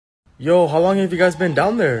Yo, how long have you guys been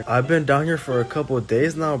down there? I've been down here for a couple of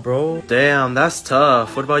days now, bro. Damn, that's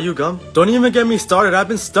tough. What about you, Gum? Don't even get me started. I've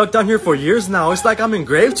been stuck down here for years now. It's like I'm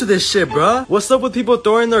engraved to this shit, bruh. What's up with people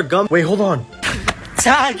throwing their gum? Wait, hold on.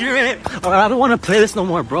 Tiger, I don't want to play this no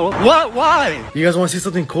more, bro. What? Why? You guys want to see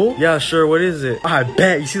something cool? Yeah, sure. What is it? I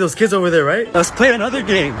bet. You see those kids over there, right? Let's play another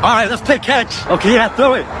game. All right, let's play catch. Okay, yeah,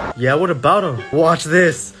 throw it. Yeah, what about them? Watch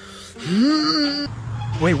this.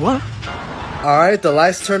 Wait, what? Alright, the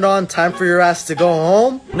lights turned on. Time for your ass to go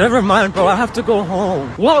home. Never mind, bro. I have to go home.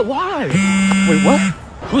 What? Why? Wait, what?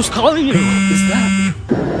 Who's calling you? Is that?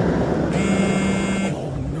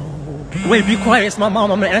 Oh, no. Wait, be quiet. It's my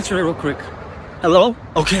mom. I'm gonna answer it real quick. Hello?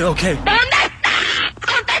 Okay.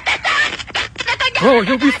 Bro,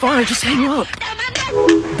 you'll be fine. Just hang up.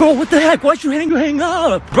 Bro, what the heck? Why'd you hang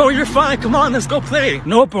up? Bro, you're fine. Come on, let's go play.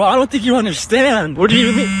 No, bro, I don't think you understand. What do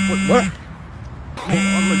you mean? What? Oh,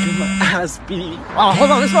 I'm gonna get my ass beat. Oh,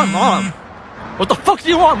 hold on, it's my mom. What the fuck do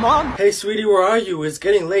you want, Mom? Hey, sweetie, where are you? It's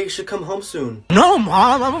getting late. You should come home soon. No,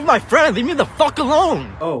 Mom, I'm with my friend. Leave me the fuck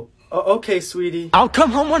alone. Oh, okay, sweetie. I'll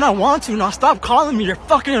come home when I want to. Now stop calling me. You're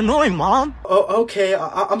fucking annoying, Mom. Oh, okay.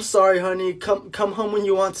 I'm sorry, honey. Come home when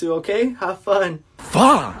you want to, okay? Have fun.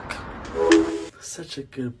 Fuck. Such a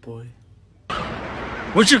good boy.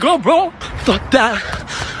 Where'd you go, bro? Fuck that.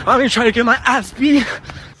 I'm gonna try to get my ass beat.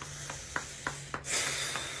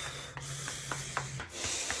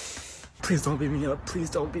 Please don't beat me up. Please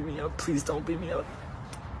don't beat me up. Please don't beat me up.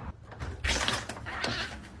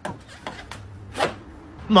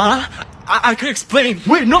 Ma, I could explain.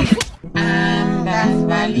 Wait, no. Andas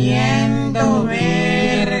valiendo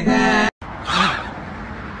verga.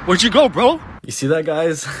 Where'd you go, bro? You see that,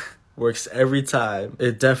 guys? Works every time.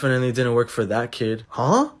 It definitely didn't work for that kid.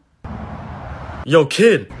 Huh? Yo,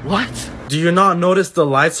 kid. What? Do you not notice the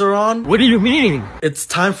lights are on? What do you mean? It's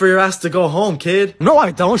time for your ass to go home, kid. No,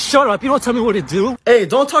 I don't. Shut up. You don't tell me what to do. Hey,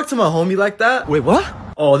 don't talk to my homie like that. Wait, what?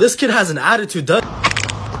 Oh, this kid has an attitude, does?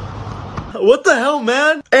 What the hell,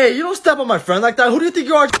 man? Hey, you don't step on my friend like that. Who do you think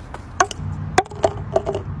you are?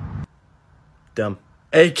 Dumb.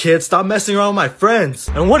 Hey, kid, stop messing around with my friends.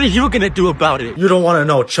 And what are you gonna do about it? You don't want to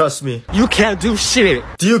know, trust me. You can't do shit.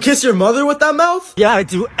 Do you kiss your mother with that mouth? Yeah, I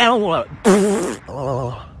do. And what?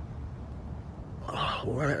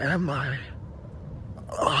 Where am I?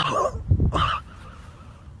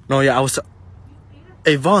 No, yeah, I was...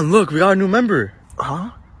 Hey, Vaughn, look, we got a new member. Huh?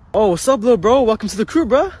 Oh, what's up, little bro? Welcome to the crew,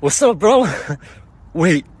 bro. What's up, bro?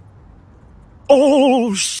 Wait.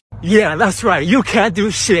 Oh, yeah, that's right. You can't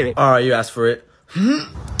do shit. Alright, you asked for it.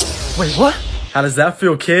 Wait, what? How does that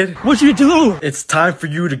feel, kid? What'd you do? It's time for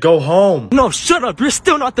you to go home. No, shut up. You're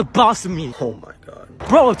still not the boss of me. Oh my god.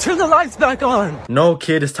 Bro, turn the lights back on. No,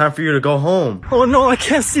 kid, it's time for you to go home. Oh no, I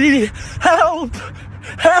can't see. Help!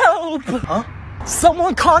 Help! Huh?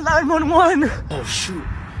 Someone call 911. Oh shoot.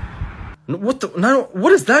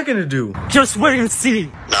 What is that gonna do? Just wait and see.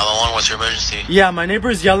 911, what's your emergency? Yeah, my neighbor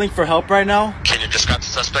is yelling for help right now. Can you describe the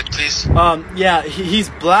suspect, please? Yeah, he's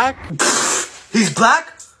black. He's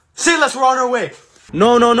black? Say less, we're on our way.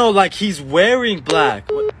 No, like he's wearing black.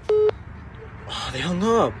 What? Oh, they hung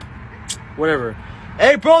up. Whatever.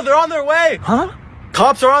 Hey, bro, they're on their way. Huh?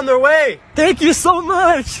 Cops are on their way. Thank you so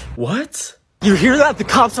much. What? You hear that? The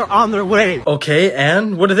cops are on their way. Okay,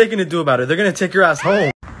 and what are they gonna do about it? They're gonna take your ass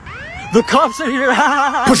home. The cops are here.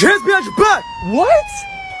 Put your hands behind your back. What?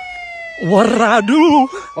 What did I do?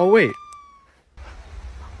 Oh, wait.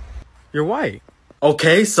 You're white.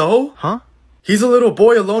 Okay, so? Huh? He's a little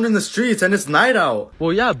boy alone in the streets and it's night out.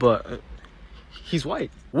 Well, yeah, but he's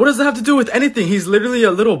white. What does that have to do with anything? He's literally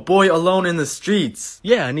a little boy alone in the streets.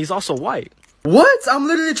 Yeah, and he's also white. What? I'm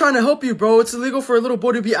literally trying to help you, bro. It's illegal for a little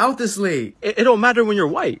boy to be out this late. It don't matter when you're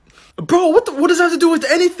white. Bro, what does that have to do with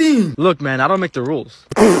anything? Look, man, I don't make the rules.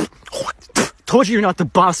 Told you you're not the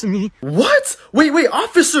boss of me. What? Wait,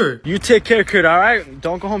 officer! You take care, kid, alright?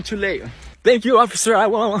 Don't go home too late. Thank you, officer, I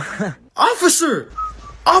won't. Officer!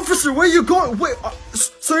 Officer, where are you going? Wait,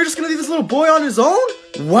 so you're just gonna leave this little boy on his own?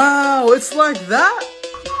 Wow, it's like that?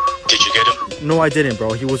 Did you get him? No, I didn't,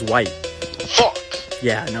 bro. He was white. Fuck!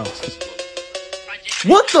 Yeah, I know.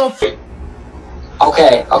 What the f-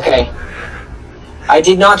 Okay. I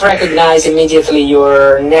did not recognize immediately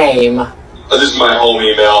your name. This is my home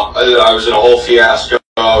email. I was in a whole fiasco,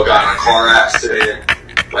 got in a car accident.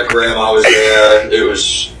 My grandma was there. It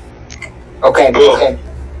was... Okay.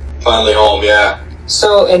 Finally home, yeah.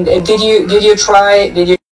 So, and did you try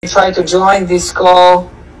to join this call?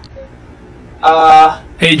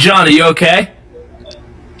 Hey John, are you okay?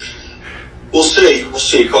 We'll see.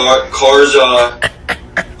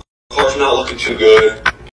 Car's not looking too good.